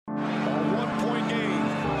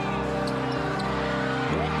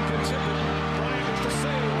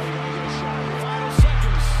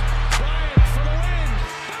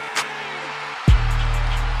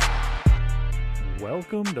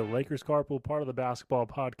Welcome to Lakers Carpool, part of the Basketball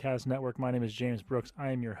Podcast Network. My name is James Brooks.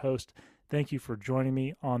 I am your host. Thank you for joining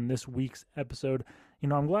me on this week's episode.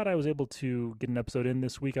 I'm glad I was able to get an episode in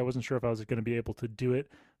this week. I wasn't sure if I was going to be able to do it.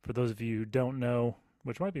 For those of you who don't know,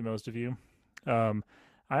 which might be most of you, I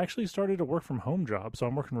actually started a work from home job, so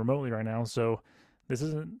I'm working remotely right now. So this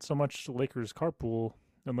isn't so much Lakers Carpool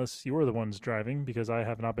unless you're the ones driving, because I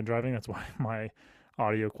have not been driving. That's why my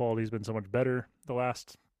audio quality has been so much better the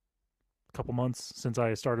last couple months since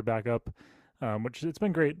I started back up, which it's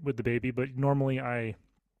been great with the baby. But normally I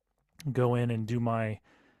go in and do my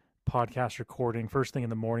podcast recording first thing in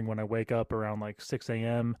the morning when I wake up around like 6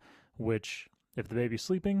 a.m., which if the baby's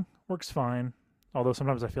sleeping works fine. Although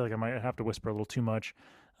sometimes I feel like I might have to whisper a little too much.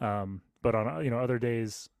 But on other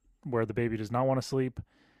days where the baby does not want to sleep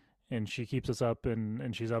and she keeps us up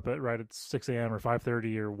and she's up right at 6 a.m. or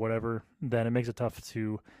 5:30 or whatever, then it makes it tough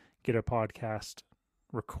to get a podcast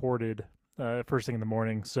recorded first thing in the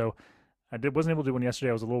morning. So I wasn't able to do one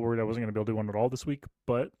yesterday. I was a little worried I wasn't going to be able to do one at all this week,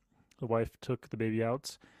 but the wife took the baby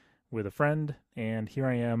out with a friend, and here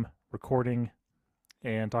I am recording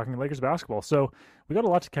and talking Lakers basketball. So we got a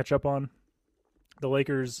lot to catch up on. The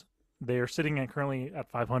Lakers, they are sitting currently at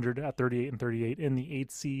 500 at 38-38 in the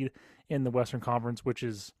 8th seed in the Western Conference, which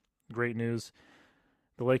is great news.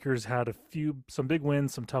 The Lakers had some big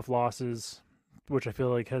wins, some tough losses, which I feel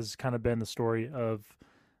like has kind of been the story of,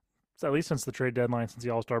 at least since the trade deadline, since the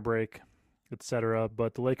All-Star break, etc.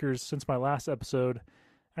 But the Lakers, since my last episode,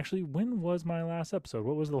 actually, when was my last episode?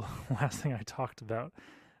 What was the last thing I talked about?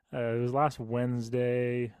 It was last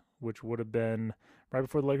Wednesday, which would have been right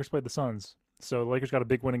before the Lakers played the Suns. So the Lakers got a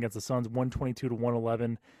big win against the Suns,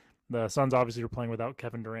 122-111. The Suns obviously were playing without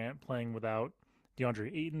Kevin Durant, playing without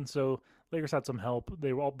DeAndre Ayton. So Lakers had some help. But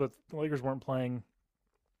the Lakers weren't playing.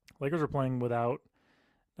 Lakers were playing without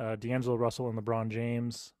D'Angelo Russell and LeBron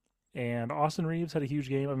James. And Austin Reeves had a huge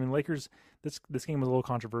game. I mean, Lakers, this game was a little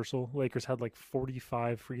controversial. Lakers had like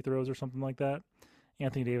 45 free throws or something like that.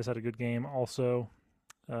 Anthony Davis had a good game also.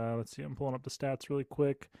 Let's see, I'm pulling up the stats really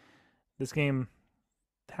quick. This game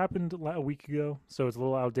happened a week ago, so it's a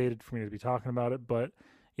little outdated for me to be talking about it. But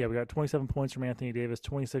yeah, we got 27 points from Anthony Davis,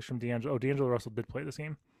 26 from D'Angelo. Oh, D'Angelo Russell did play this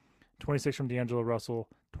game. 26 from D'Angelo Russell,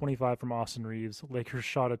 25 from Austin Reeves. Lakers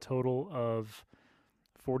shot a total of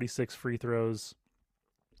 46 free throws,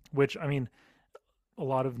 which, I mean, a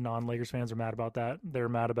lot of non-Lakers fans are mad about that. They're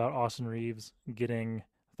mad about Austin Reeves getting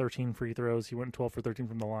 13 free throws. He went 12 for 13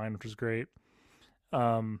 from the line, which is great.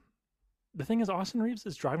 The thing is, Austin Reeves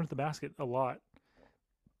is driving to the basket a lot.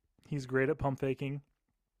 He's great at pump faking.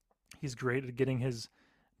 He's great at getting his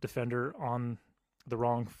defender on the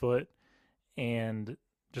wrong foot and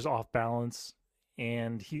just off balance.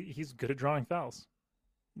 And he's good at drawing fouls.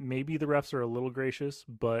 Maybe the refs are a little gracious,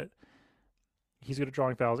 but he's good at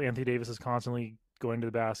drawing fouls. Anthony Davis is constantly going to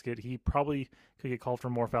the basket. He probably could get called for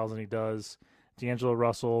more fouls than he does. D'Angelo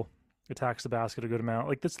Russell attacks the basket a good amount.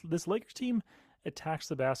 Like this Lakers team attacks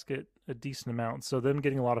the basket a decent amount. So them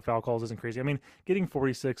getting a lot of foul calls isn't crazy. I mean, getting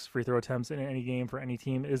 46 free throw attempts in any game for any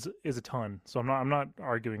team is a ton. So I'm not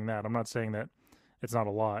arguing that. I'm not saying that it's not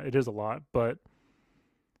a lot. It is a lot, but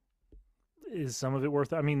is some of it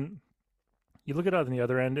worth it? I mean, you look at it on the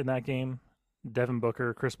other end in that game, Devin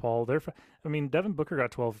Booker, Chris Paul, Devin Booker got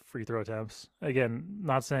 12 free throw attempts. Again,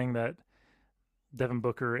 not saying that Devin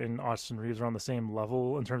Booker and Austin Reeves are on the same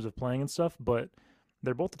level in terms of playing and stuff, but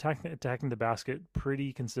they're both attacking the basket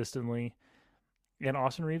pretty consistently. And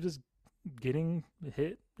Austin Reeves is getting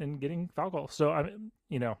hit and getting foul calls. So,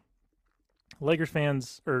 Lakers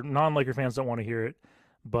fans or non-Laker fans don't want to hear it,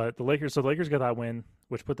 but the Lakers got that win,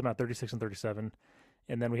 which put them at 36-37.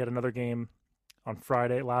 And then we had another game on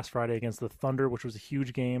last Friday against the Thunder, which was a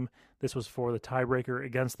huge game. This was for the tiebreaker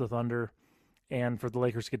against the Thunder and for the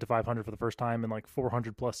Lakers to get to 500 for the first time in like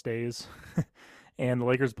 400 plus days. And the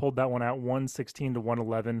Lakers pulled that one out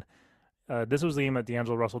 116-111. This was the game that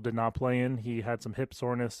D'Angelo Russell did not play in. He had some hip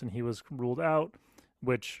soreness and he was ruled out,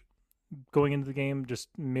 which going into the game just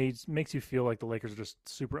makes you feel like the Lakers are just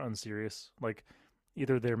super unserious. Like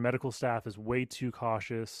either their medical staff is way too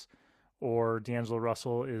cautious or D'Angelo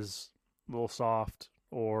Russell is a little soft,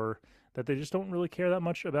 or that they just don't really care that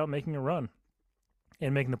much about making a run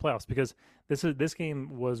and making the playoffs, because this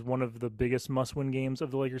game was one of the biggest must-win games of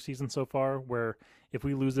the Lakers season so far, where if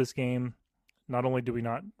we lose this game, not only do we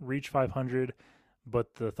not reach 500,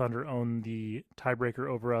 but the Thunder own the tiebreaker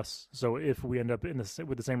over us. So if we end up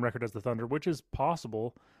with the same record as the Thunder, which is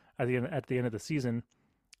possible at the end of the season,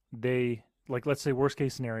 let's say worst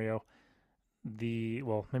case scenario,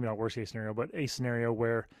 well, maybe not worst case scenario, but a scenario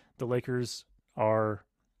where the Lakers are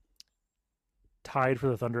tied for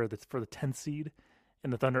the Thunder for the 10th seed,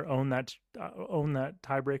 and the Thunder own that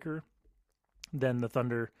tiebreaker, then the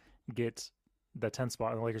Thunder get that 10th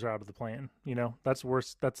spot and the Lakers are out of the play-in. That's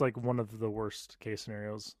worse. That's like one of the worst case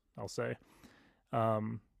scenarios, I'll say.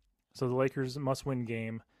 So the Lakers must-win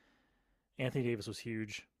game. Anthony Davis was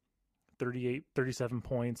huge. 37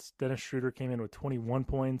 points. Dennis Schroeder came in with 21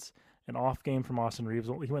 points. An off game from Austin Reeves.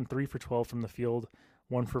 He went 3 for 12 from the field,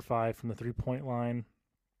 1 for 5 from the three-point line,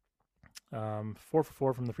 4 for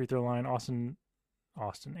 4 from the free throw line.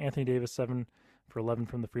 Anthony Davis, 7 for 11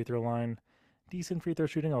 from the free throw line. Decent free throw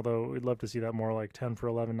shooting, although we'd love to see that more, like 10 for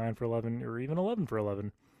 11, 9 for 11, or even 11 for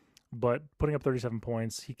 11. But putting up 37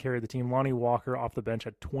 points, he carried the team. Lonnie Walker off the bench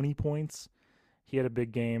at 20 points. He had a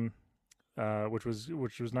big game, which was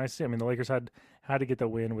nice to see. I mean, the Lakers had to get the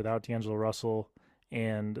win without D'Angelo Russell,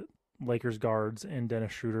 and Lakers guards and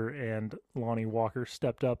Dennis Schroeder and Lonnie Walker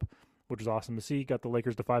stepped up, which was awesome to see. Got the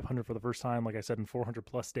Lakers to 500 for the first time, like I said, in 400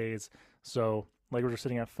 plus days. So Lakers are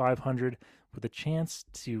sitting at 500 with a chance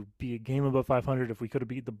to be a game above 500 if we could have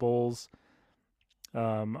beat the Bulls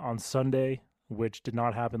on Sunday, which did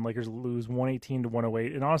not happen. Lakers lose 118 to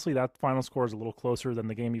 108. And honestly, that final score is a little closer than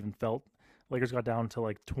the game even felt. Lakers got down to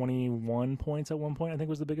like 21 points at one point, I think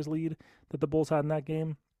was the biggest lead that the Bulls had in that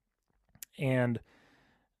game. And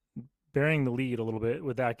bearing the lead a little bit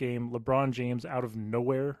with that game, LeBron James out of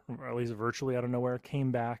nowhere, or at least virtually out of nowhere,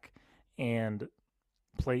 came back and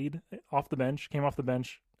came off the bench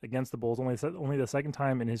against the Bulls. Only the second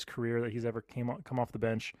time in his career that he's ever come off the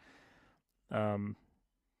bench.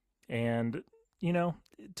 And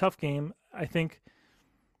tough game. I think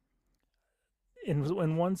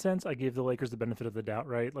in one sense, I gave the Lakers the benefit of the doubt,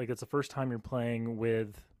 right? Like, it's the first time you're playing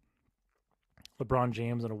with LeBron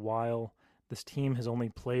James in a while. This team has only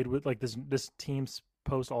played with, like, this team's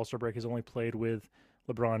post All-Star break has only played with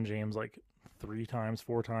LeBron James like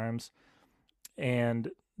 4 times. And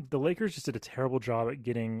the Lakers just did a terrible job at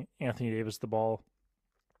getting Anthony Davis the ball.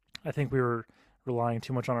 I think we were relying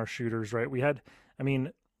too much on our shooters, right?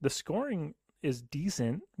 The scoring is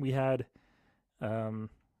decent. We had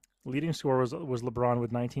leading scorer was LeBron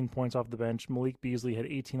with 19 points off the bench. Malik Beasley had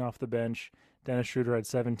 18 off the bench. Dennis Schroeder had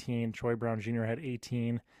 17. Troy Brown Jr. had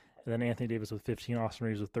 18. And then Anthony Davis with 15. Austin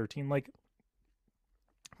Reeves with 13. Like,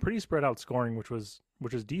 pretty spread out scoring, which was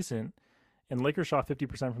decent. And Lakers shot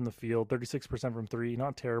 50% from the field, 36% from three,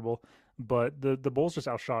 not terrible. But the Bulls just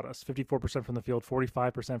outshot us, 54% from the field,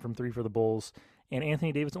 45% from three for the Bulls. And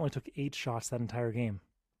Anthony Davis only took 8 shots that entire game.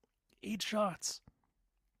 8 shots.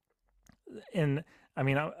 And I'm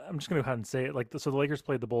just going to go ahead and say it. So the Lakers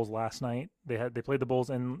played the Bulls last night. They played the Bulls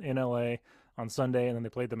in LA on Sunday, and then they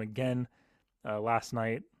played them again last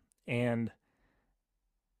night. And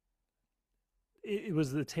it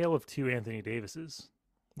was the tale of two Anthony Davises.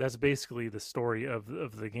 That's basically the story of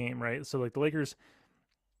the game, right? So like the Lakers,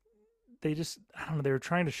 they were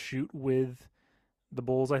trying to shoot with the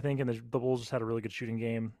Bulls, I think, and the Bulls just had a really good shooting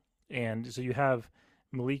game. And so you have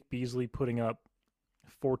Malik Beasley putting up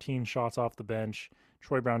 14 shots off the bench,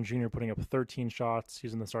 Troy Brown Jr. putting up 13 shots.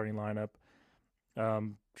 He's in the starting lineup.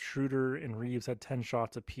 Schroeder and Reeves had 10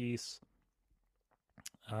 shots apiece.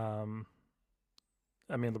 LeBron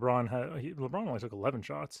only took 11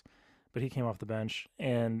 shots, but he came off the bench.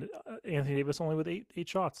 And Anthony Davis only with 8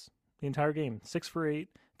 shots the entire game. 6 for 8,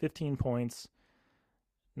 15 points,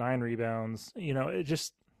 9 rebounds. The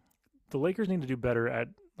Lakers need to do better at,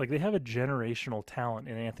 like, they have a generational talent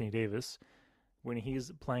in Anthony Davis. When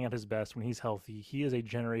he's playing at his best, when he's healthy, he is a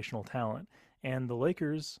generational talent. And the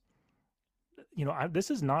Lakers, this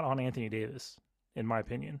is not on Anthony Davis, in my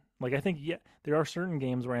opinion. Like, I think, there are certain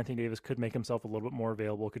games where Anthony Davis could make himself a little bit more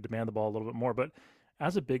available, could demand the ball a little bit more. But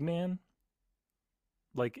as a big man,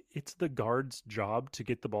 like, it's the guard's job to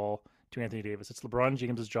get the ball to Anthony Davis. It's LeBron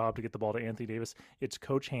James's job to get the ball to Anthony Davis. It's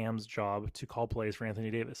Coach Ham's job to call plays for Anthony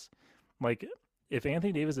Davis. Like, if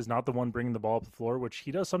Anthony Davis is not the one bringing the ball up the floor, which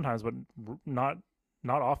he does sometimes, but not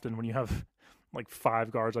often when you have like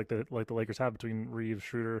 5 guards like the Lakers have between Reeves,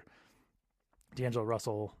 Schroeder, D'Angelo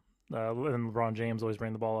Russell, and LeBron James always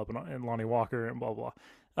bring the ball up, and Lonnie Walker, and blah, blah.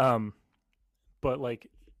 But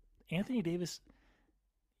like Anthony Davis,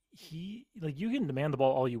 you can demand the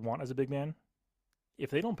ball all you want as a big man. If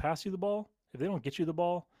they don't pass you the ball, if they don't get you the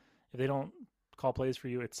ball, if they don't call plays for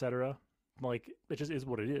you, etc., like, it just is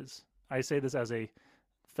what it is. I say this as a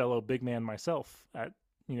fellow big man myself. At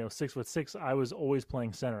 6'6", I was always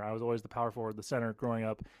playing center. I was always the power forward, the center growing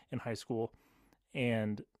up in high school.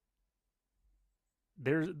 And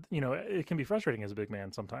it can be frustrating as a big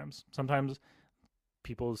man sometimes. Sometimes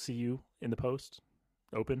people see you in the post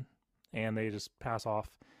open and they just pass off.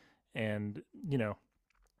 And,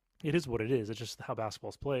 it is what it is. It's just how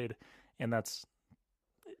basketball's played, and that's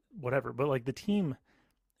whatever. But like the team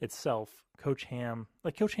itself, Coach Ham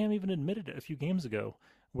even admitted it a few games ago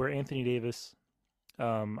where Anthony Davis,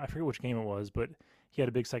 I forget which game it was, but he had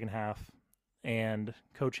a big second half, and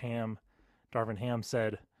Coach Ham, Darvin Ham,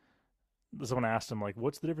 said, someone asked him, like,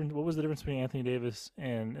 what was the difference between Anthony Davis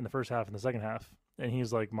and in the first half and the second half? And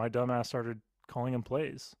he's like, my dumbass started calling him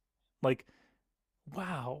plays. Like,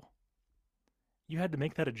 wow. You had to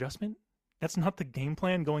make that adjustment? That's not the game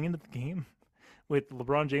plan going into the game. With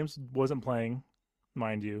LeBron James wasn't playing,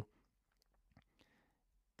 mind you.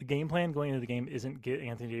 The game plan going into the game isn't get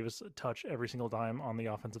Anthony Davis a touch every single time on the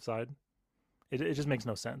offensive side. It just makes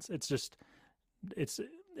no sense.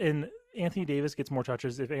 And Anthony Davis gets more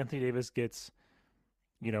touches. If Anthony Davis gets,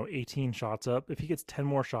 18 shots up, if he gets 10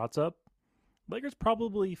 more shots up, Lakers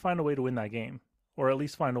probably find a way to win that game, or at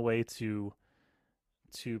least find a way to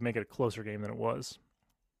make it a closer game than it was.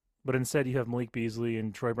 But instead, you have Malik Beasley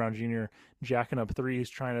and Troy Brown Jr. jacking up threes,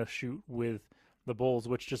 trying to shoot with the Bulls,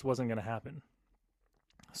 which just wasn't going to happen.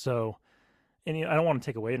 So, and I don't want to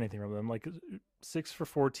take away anything from them. Like 6 for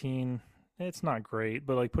 14, it's not great,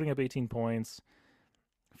 but like putting up 18 points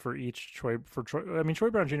for each Troy. Troy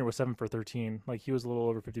Brown Jr. was 7 for 13. Like he was a little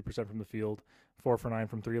over 50% from the field, 4 for 9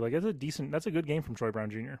 from 3. Like that's a good game from Troy Brown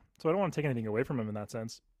Jr. So I don't want to take anything away from him in that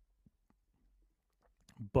sense.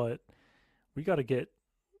 But we got to get,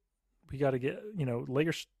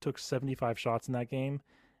 Lakers took 75 shots in that game,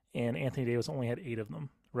 and Anthony Davis only had 8 of them,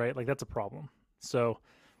 right? Like that's a problem. So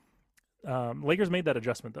Lakers made that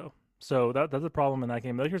adjustment though. So that's a problem in that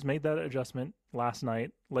game. The Lakers made that adjustment last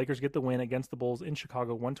night. Lakers get the win against the Bulls in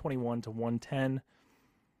Chicago, 121-110.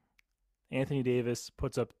 Anthony Davis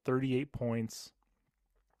puts up 38 points.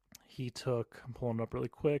 I'm pulling it up really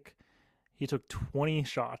quick. He took 20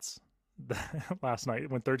 shots last night.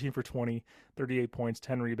 Went 13 for 20, 38 points,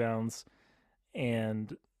 10 rebounds,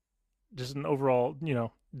 and just an overall,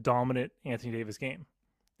 dominant Anthony Davis game.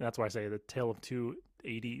 And that's why I say the tale of two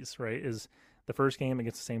ADs, right? Is the first game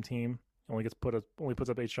against the same team, only puts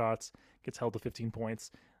up 8 shots, gets held to 15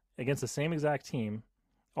 points against the same exact team,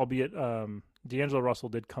 albeit D'Angelo Russell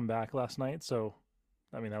did come back last night, so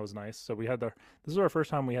that was nice. So this is our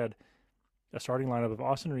first time we had a starting lineup of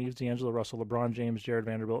Austin Reeves, D'Angelo Russell, LeBron James, Jared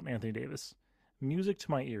Vanderbilt, and Anthony Davis. Music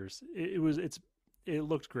to my ears. It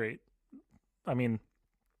looked great. In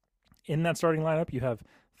that starting lineup, you have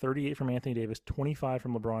 38 from Anthony Davis, 25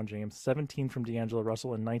 from LeBron James, 17 from D'Angelo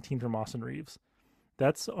Russell, and 19 from Austin Reeves.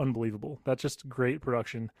 That's unbelievable. That's just great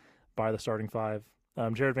production by the starting five.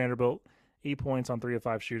 Jared Vanderbilt, 8 points on 3 of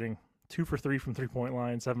 5 shooting, 2 for 3 from three-point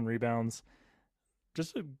line, 7 rebounds.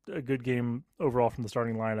 Just a good game overall from the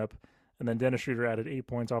starting lineup. And then Dennis Schroeder added 8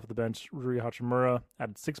 points off the bench. Rui Hachimura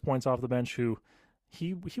added 6 points off the bench, who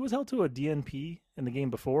he was held to a DNP in the game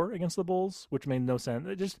before against the Bulls, which made no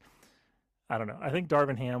sense. I don't know. I think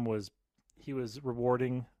Darvin Ham was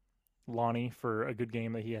rewarding Lonnie for a good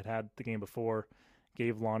game that he had the game before,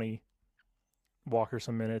 gave Lonnie Walker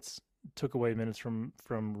some minutes, took away minutes from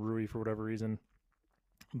Rui for whatever reason,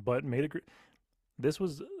 but this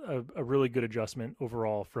was a really good adjustment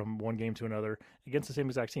overall from one game to another against the same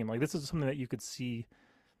exact team. Like this is something that you could see.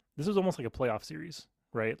 This was almost like a playoff series,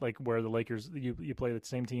 right? Like where the Lakers, you play the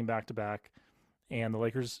same team back to back, and the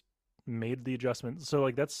Lakers made the adjustment. So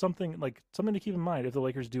like that's something to keep in mind if the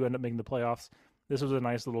Lakers do end up making the playoffs. This was a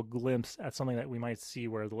nice little glimpse at something that we might see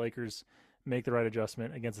where the Lakers make the right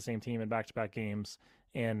adjustment against the same team in back-to-back games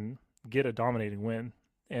and get a dominating win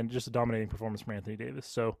and just a dominating performance from Anthony Davis.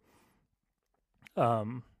 So a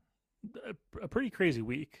pretty crazy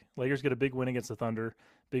week. Lakers get a big win against the Thunder,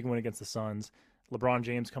 big win against the Suns. LeBron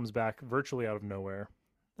James comes back virtually out of nowhere.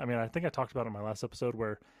 I think I talked about it in my last episode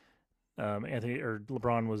where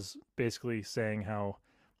LeBron was basically saying how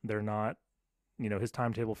they're not, his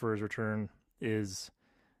timetable for his return is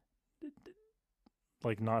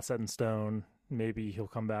like not set in stone. Maybe he'll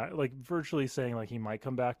come back, like virtually saying like he might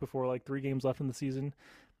come back before like 3 games left in the season.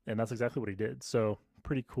 And that's exactly what he did. So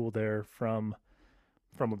pretty cool there from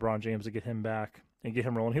LeBron James to get him back and get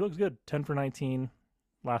him rolling. He looks good. 10 for 19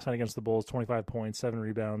 last night against the Bulls, 25 points, 7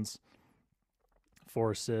 rebounds,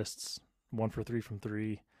 4 assists, 1 for 3 from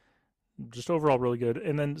 3. Just overall really good.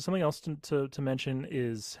 And then something else to mention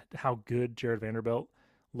is how good Jared Vanderbilt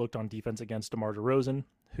looked on defense against DeMar DeRozan,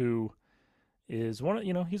 who is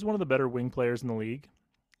he's one of the better wing players in the league.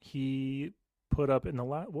 He put up in the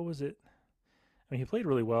what was it? He played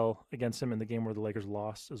really well against him in the game where the Lakers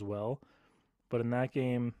lost as well. But in that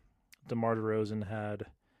game, DeMar DeRozan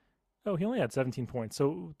he only had 17 points.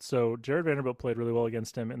 So Jared Vanderbilt played really well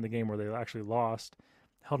against him in the game where they actually lost.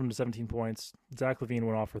 held him to 17 points. Zach LaVine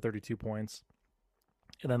went off for 32 points.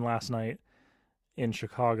 And then last night in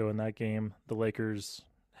Chicago in that game, the Lakers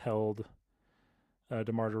held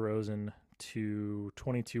DeMar DeRozan to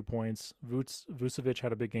 22 points. Vucevic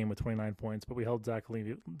had a big game with 29 points, but we held Zach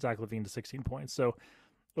LaVine to 16 points. So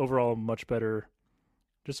overall,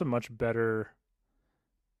 just a much better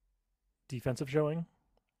defensive showing.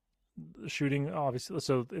 Shooting, obviously.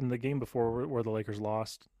 So in the game before where the Lakers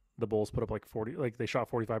lost, the Bulls put up like 40, like they shot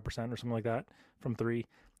 45% or something like that from three.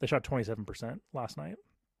 They shot 27% last night.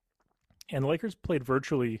 And the Lakers played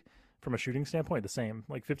virtually, from a shooting standpoint, the same,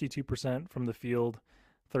 like 52% from the field,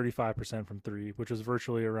 35% from three, which was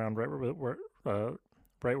virtually around right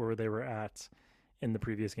where they were at in the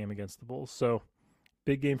previous game against the Bulls. So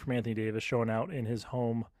big game from Anthony Davis, showing out in his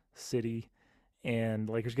home city, and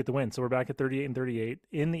the Lakers get the win. So we're back at 38-38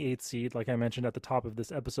 in the 8th seed, like I mentioned at the top of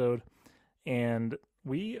this episode, and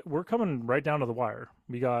we're coming right down to the wire.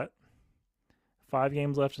 We got 5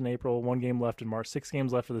 games left in April, 1 game left in March, 6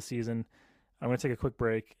 games left for the season. I'm going to take a quick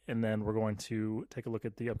break, and then we're going to take a look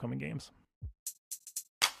at the upcoming games.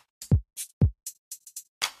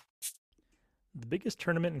 The biggest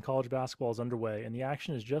tournament in college basketball is underway, and the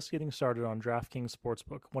action is just getting started on DraftKings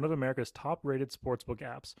Sportsbook, one of America's top-rated sportsbook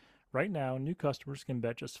apps. Right now, new customers can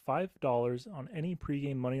bet just $5 on any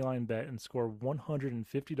pregame moneyline bet and score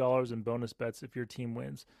 $150 in bonus bets if your team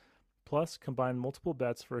wins. Plus, combine multiple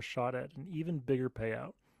bets for a shot at an even bigger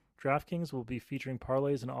payout. DraftKings will be featuring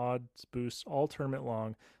parlays and odds boosts all tournament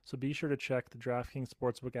long, so be sure to check the DraftKings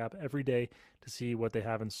Sportsbook app every day to see what they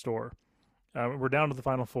have in store. We're down to the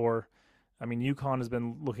Final Four. I mean, UConn has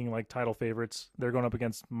been looking like title favorites. They're going up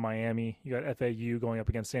against Miami. You got FAU going up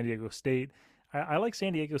against San Diego State. I like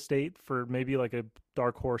San Diego State for maybe like a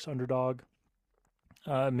dark horse underdog.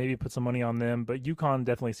 Maybe put some money on them, but UConn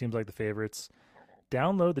definitely seems like the favorites.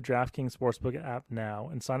 Download the DraftKings Sportsbook app now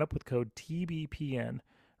and sign up with code TBPN.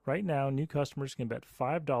 Right now, new customers can bet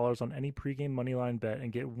 $5 on any pregame moneyline bet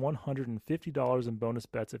and get $150 in bonus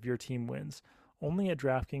bets if your team wins. Only at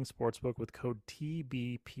DraftKings Sportsbook with code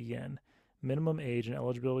TBPN. Minimum age and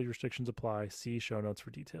eligibility restrictions apply. See show notes for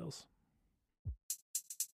details.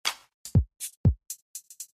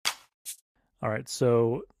 All right,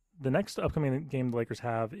 so the next upcoming game the Lakers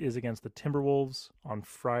have is against the Timberwolves on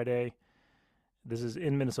Friday. This is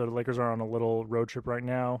in Minnesota. The Lakers are on a little road trip right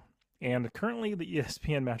now. And currently the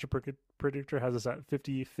ESPN matchup predictor has us at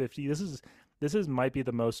 50-50. This is might be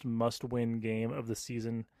the most must-win game of the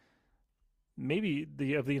season. Maybe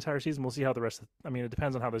of the entire season. We'll see how the rest it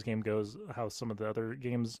depends on how this game goes, how some of the other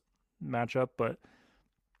games match up, but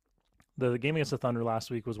the game against the Thunder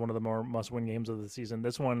last week was one of the more must-win games of the season.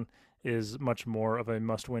 This one is much more of a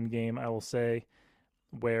must-win game, I will say,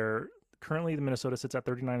 where currently the Minnesota sits at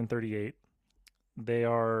 39-38. They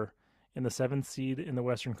are in the 7th seed in the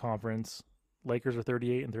Western Conference. Lakers are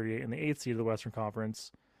 38-38 in the 8th seed of the Western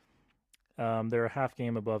Conference. They're a half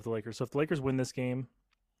game above the Lakers. So if the Lakers win this game,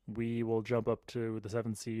 we will jump up to the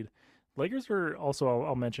 7th seed. Lakers are also,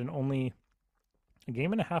 I'll mention, only a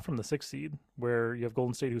game and a half from the 6th seed, where you have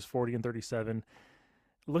Golden State, who's 40-37.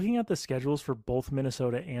 Looking at the schedules for both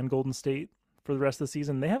Minnesota and Golden State for the rest of the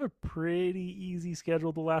season, they have a pretty easy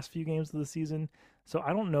schedule the last few games of the season. So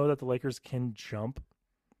I don't know that the Lakers can jump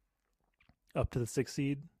up to the 6th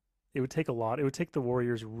seed. It would take a lot. It would take the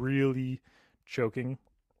Warriors really choking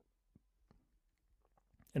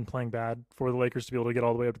and playing bad for the Lakers to be able to get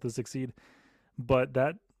all the way up to the 6th seed. But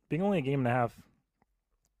that being only a game and a half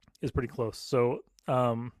is pretty close. So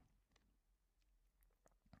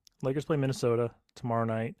Lakers play Minnesota tomorrow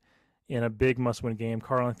night in a big must-win game.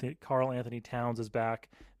 Karl Anthony Towns is back.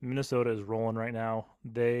 Minnesota is rolling right now.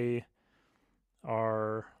 They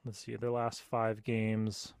are, their last 5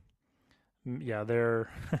 games. Yeah, they're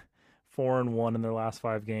 4-1 in their last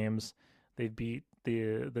 5 games. They've beat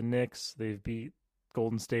the Knicks. They've beat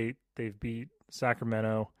Golden State. They've beat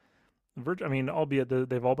Sacramento. Albeit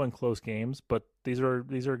they've all been close games, but these are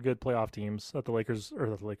good playoff teams that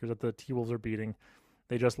the T-Wolves are beating.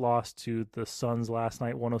 They just lost to the Suns last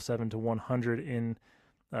night, 107-100. In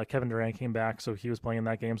Kevin Durant came back, so he was playing in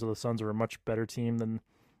that game. So the Suns are a much better team than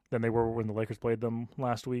they were when the Lakers played them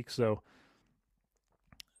last week. So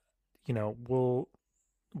it'll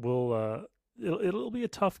be a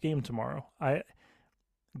tough game tomorrow.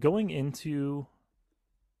 Going into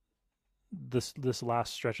this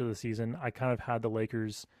last stretch of the season, I kind of had the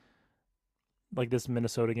Lakers, like this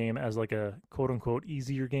Minnesota game, as like a quote unquote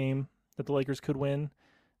easier game that the Lakers could win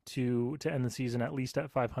to end the season at least at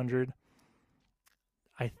 500.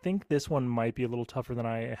 I think this one might be a little tougher than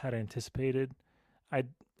I had anticipated. I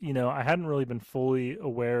hadn't really been fully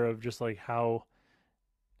aware of just like how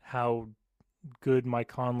good Mike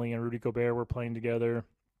Conley and Rudy Gobert were playing together.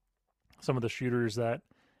 Some of the shooters that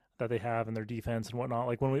they have in their defense and whatnot.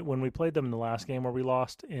 Like when we played them in the last game where we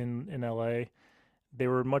lost in LA, they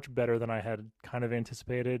were much better than I had kind of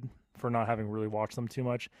anticipated for not having really watched them too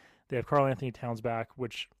much. They have Karl Anthony Towns back,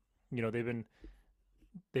 which they've been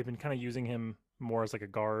kind of using him more as like a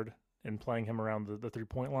guard and playing him around the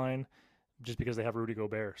 3-point line just because they have Rudy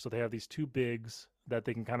Gobert. So they have these two bigs that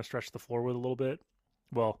they can kind of stretch the floor with a little bit.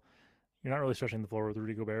 Well, you're not really stretching the floor with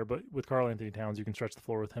Rudy Gobert, but with Karl Anthony Towns, you can stretch the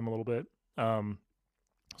floor with him a little bit.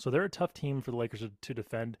 So they're a tough team for the Lakers to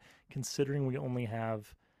defend, considering we only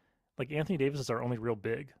have, like, Anthony Davis is our only real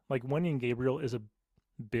big. Like, Wenyen Gabriel is a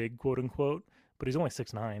big, quote unquote, but he's only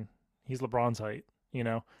 6'9". He's LeBron's height, you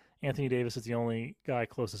know? Anthony Davis is the only guy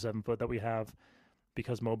close to 7 foot that we have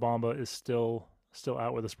because Mo Bamba is still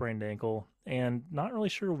out with a sprained ankle and not really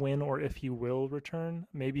sure when or if he will return.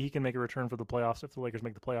 Maybe he can make a return for the playoffs if the Lakers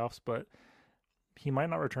make the playoffs, but he might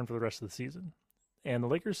not return for the rest of the season. And the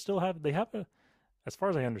Lakers still have as far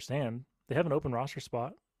as I understand, they have an open roster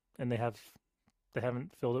spot and they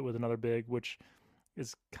haven't filled it with another big, which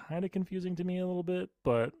is kind of confusing to me a little bit,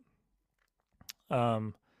 but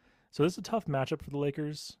so this is a tough matchup for the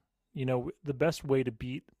Lakers. You know, the best way to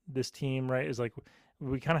beat this team, right, is like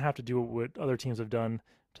we kind of have to do what other teams have done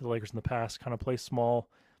to the Lakers in the past, kind of play small.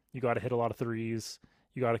 You got to hit a lot of threes.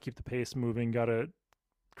 You got to keep the pace moving. Got to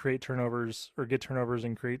create turnovers or get turnovers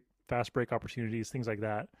and create fast break opportunities, things like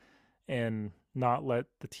that, and not let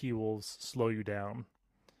the T-Wolves slow you down.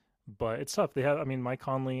 But it's tough. They have, I mean, Mike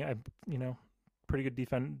Conley, pretty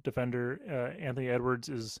good defender. Anthony Edwards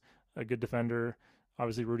is a good defender.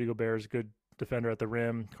 Obviously, Rudy Gobert is a good defender at the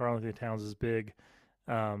rim. Karl Anthony Towns is big.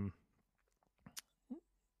 So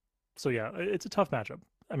yeah, it's a tough matchup.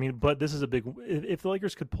 I mean, but this is a big. If the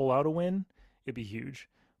Lakers could pull out a win, it'd be huge.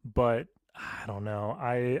 But I don't know.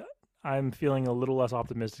 I'm feeling a little less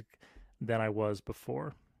optimistic than I was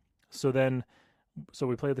before. So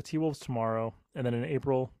we play the T-Wolves tomorrow, and then in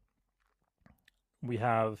April we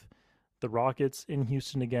have the Rockets in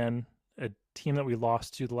Houston again, a team that we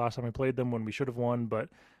lost to the last time we played them when we should have won, but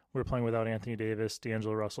we were playing without Anthony Davis,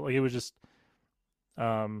 D'Angelo Russell. Like, it was just,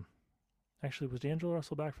 actually, was D'Angelo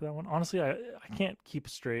Russell back for that one? Honestly, I can't keep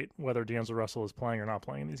straight whether D'Angelo Russell is playing or not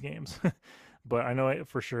playing in these games. But I know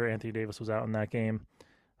for sure Anthony Davis was out in that game.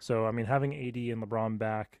 So, I mean, having AD and LeBron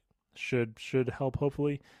back should help,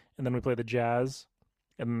 hopefully. And then we play the Jazz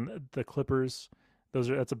and the Clippers.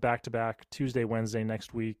 That's a back-to-back Tuesday, Wednesday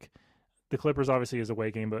next week. The Clippers obviously is a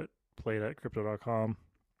away game, but played at Crypto.com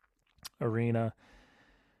Arena.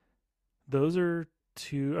 Those are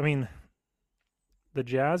two. I mean, the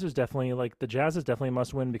Jazz is definitely a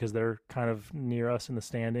must-win because they're kind of near us in the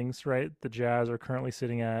standings, right? The Jazz are currently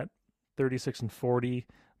sitting at 36-40.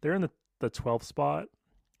 They're in the 12th spot.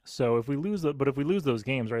 So if we lose those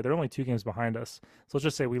games, right, they're only 2 games behind us. So let's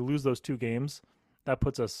just say we lose those 2 games, that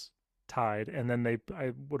puts us tied, and then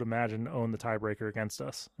I would imagine, own the tiebreaker against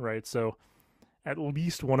us, right? So at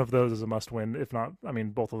least one of those is a must-win. If not, I mean,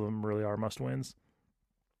 both of them really are must-wins.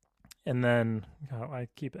 And then I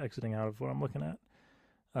keep exiting out of what I'm looking at.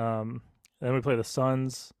 Then we play the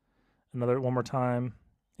Suns one more time,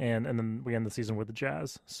 and then we end the season with the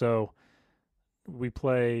Jazz. So we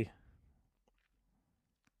play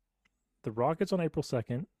the Rockets on April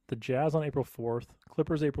 2nd, the Jazz on April 4th,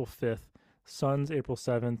 Clippers April 5th, Suns April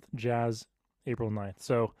 7th, Jazz April 9th.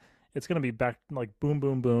 So it's going to be back like boom,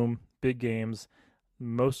 boom, boom, big games,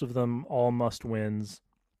 most of them all must wins.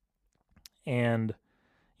 And,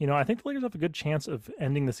 you know, I think the Lakers have a good chance of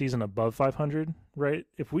ending the season above 500, right?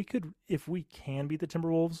 If we can beat the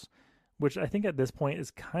Timberwolves, which I think at this point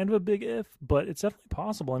is kind of a big if, but it's definitely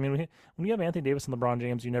possible. I mean, when you have Anthony Davis and LeBron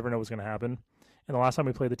James, you never know what's going to happen. And the last time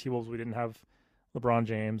we played the T-Wolves, we didn't have LeBron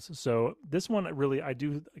James. So this one, really, I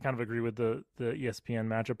do kind of agree with the ESPN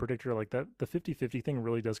matchup predictor. Like that, the 50-50 thing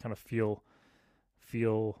really does kind of feel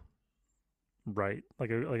right, like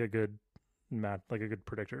a good like a good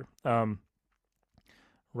predictor.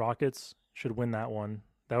 Rockets should win that one.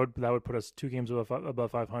 That would put us 2 games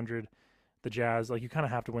above 500. The Jazz, like, you kind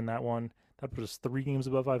of have to win that one. That puts us 3 games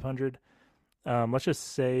above 500. Let's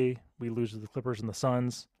just say we lose to the Clippers and the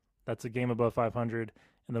Suns. That's a game above 500.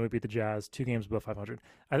 And then we beat the Jazz, 2 games above 500.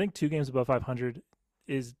 I think 2 games above 500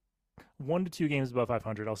 is 1 to 2 games above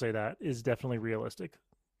 500. I'll say that is definitely realistic,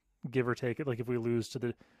 give or take it. Like if we lose to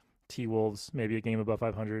the T-Wolves, maybe a game above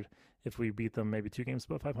 500. If we beat them, maybe 2 games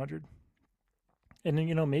above 500. And then,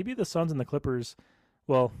 you know, maybe the Suns and the Clippers,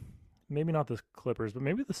 well, maybe not the Clippers, but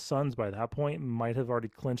maybe the Suns by that point might have already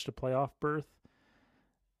clinched a playoff berth,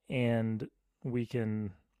 and we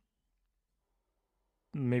can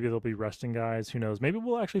maybe they'll be resting guys. Who knows? Maybe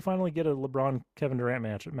we'll actually finally get a LeBron Kevin Durant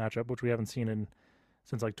matchup, which we haven't seen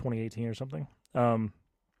since like 2018 or something. But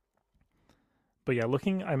yeah,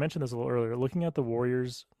 I mentioned this a little earlier, looking at the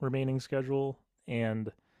Warriors' remaining schedule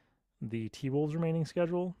and the T-Wolves' remaining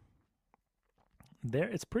schedule,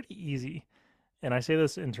 it's pretty easy. And I say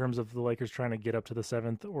this in terms of the Lakers trying to get up to the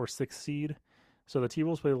 7th or 6th seed. So the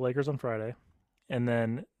T-Wolves play the Lakers on Friday, and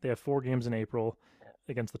then they have 4 games in April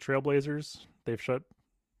against the Trailblazers. They've shut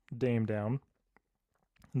Dame down.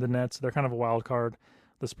 The Nets, they're kind of a wild card.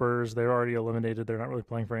 The Spurs, they're already eliminated. They're not really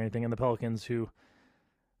playing for anything. And the Pelicans, who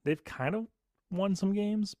they've kind of won some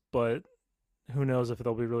games, but who knows if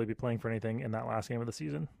they'll really be playing for anything in that last game of the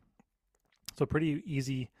season. So pretty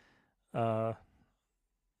easy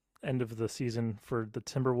end of the season for the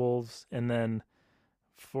Timberwolves, and then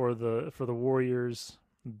for the Warriors,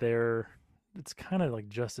 it's kind of like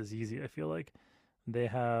just as easy. I feel like they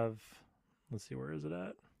have, let's see, where is it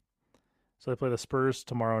at? So they play the Spurs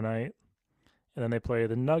tomorrow night, and then they play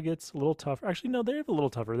the Nuggets, a little tougher. Actually, no, they're a little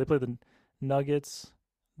tougher. They play the Nuggets,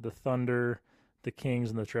 the Thunder, the Kings,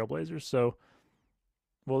 and the Trailblazers. So,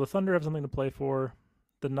 well, the Thunder have something to play for.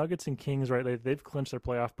 The Nuggets and Kings, right, they've clinched their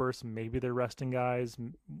playoff berths. Maybe they're resting guys.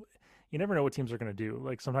 You never know what teams are going to do.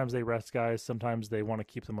 Like, sometimes they rest guys. Sometimes they want to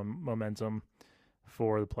keep the momentum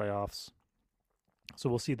for the playoffs. So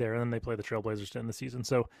we'll see there. And then they play the Trailblazers to end the season.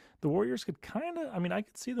 So the Warriors could I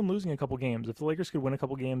could see them losing a couple games. If the Lakers could win a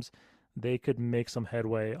couple games, they could make some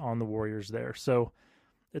headway on the Warriors there. So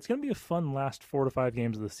it's going to be a fun last 4 to 5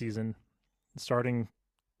 games of the season, starting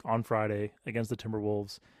on Friday against the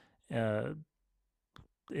Timberwolves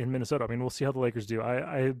in Minnesota. I mean, we'll see how the Lakers do.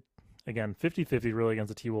 I again, 50-50 really against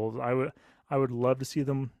the T-Wolves. I would love to see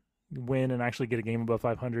them win and actually get a game above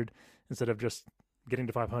 500 instead of just getting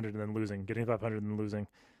to 500 and then losing, getting to 500 and then losing.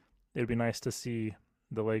 It would be nice to see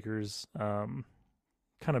the Lakers kind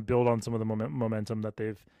of build on some of the momentum that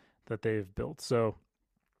they've built. So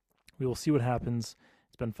we will see what happens.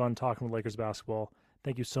 It's been fun talking with Lakers basketball.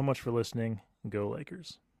 Thank you so much for listening. Go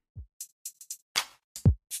Lakers.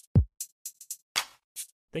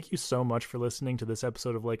 Thank you so much for listening to this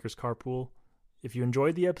episode of Lakers Carpool. If you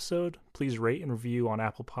enjoyed the episode, please rate and review on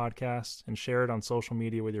Apple Podcasts and share it on social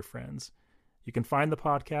media with your friends. You can find the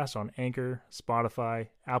podcast on Anchor, Spotify,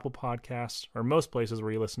 Apple Podcasts, or most places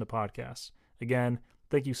where you listen to podcasts. Again,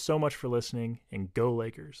 thank you so much for listening, and go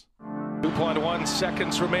Lakers. 2.1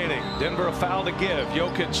 seconds remaining. Denver a foul to give.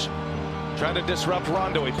 Jokic trying to disrupt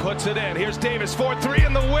Rondo. He puts it in. Here's Davis, 4-3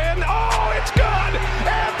 in the win. Oh, it's good!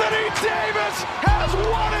 Anthony Davis has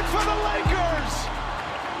won it for the Lakers!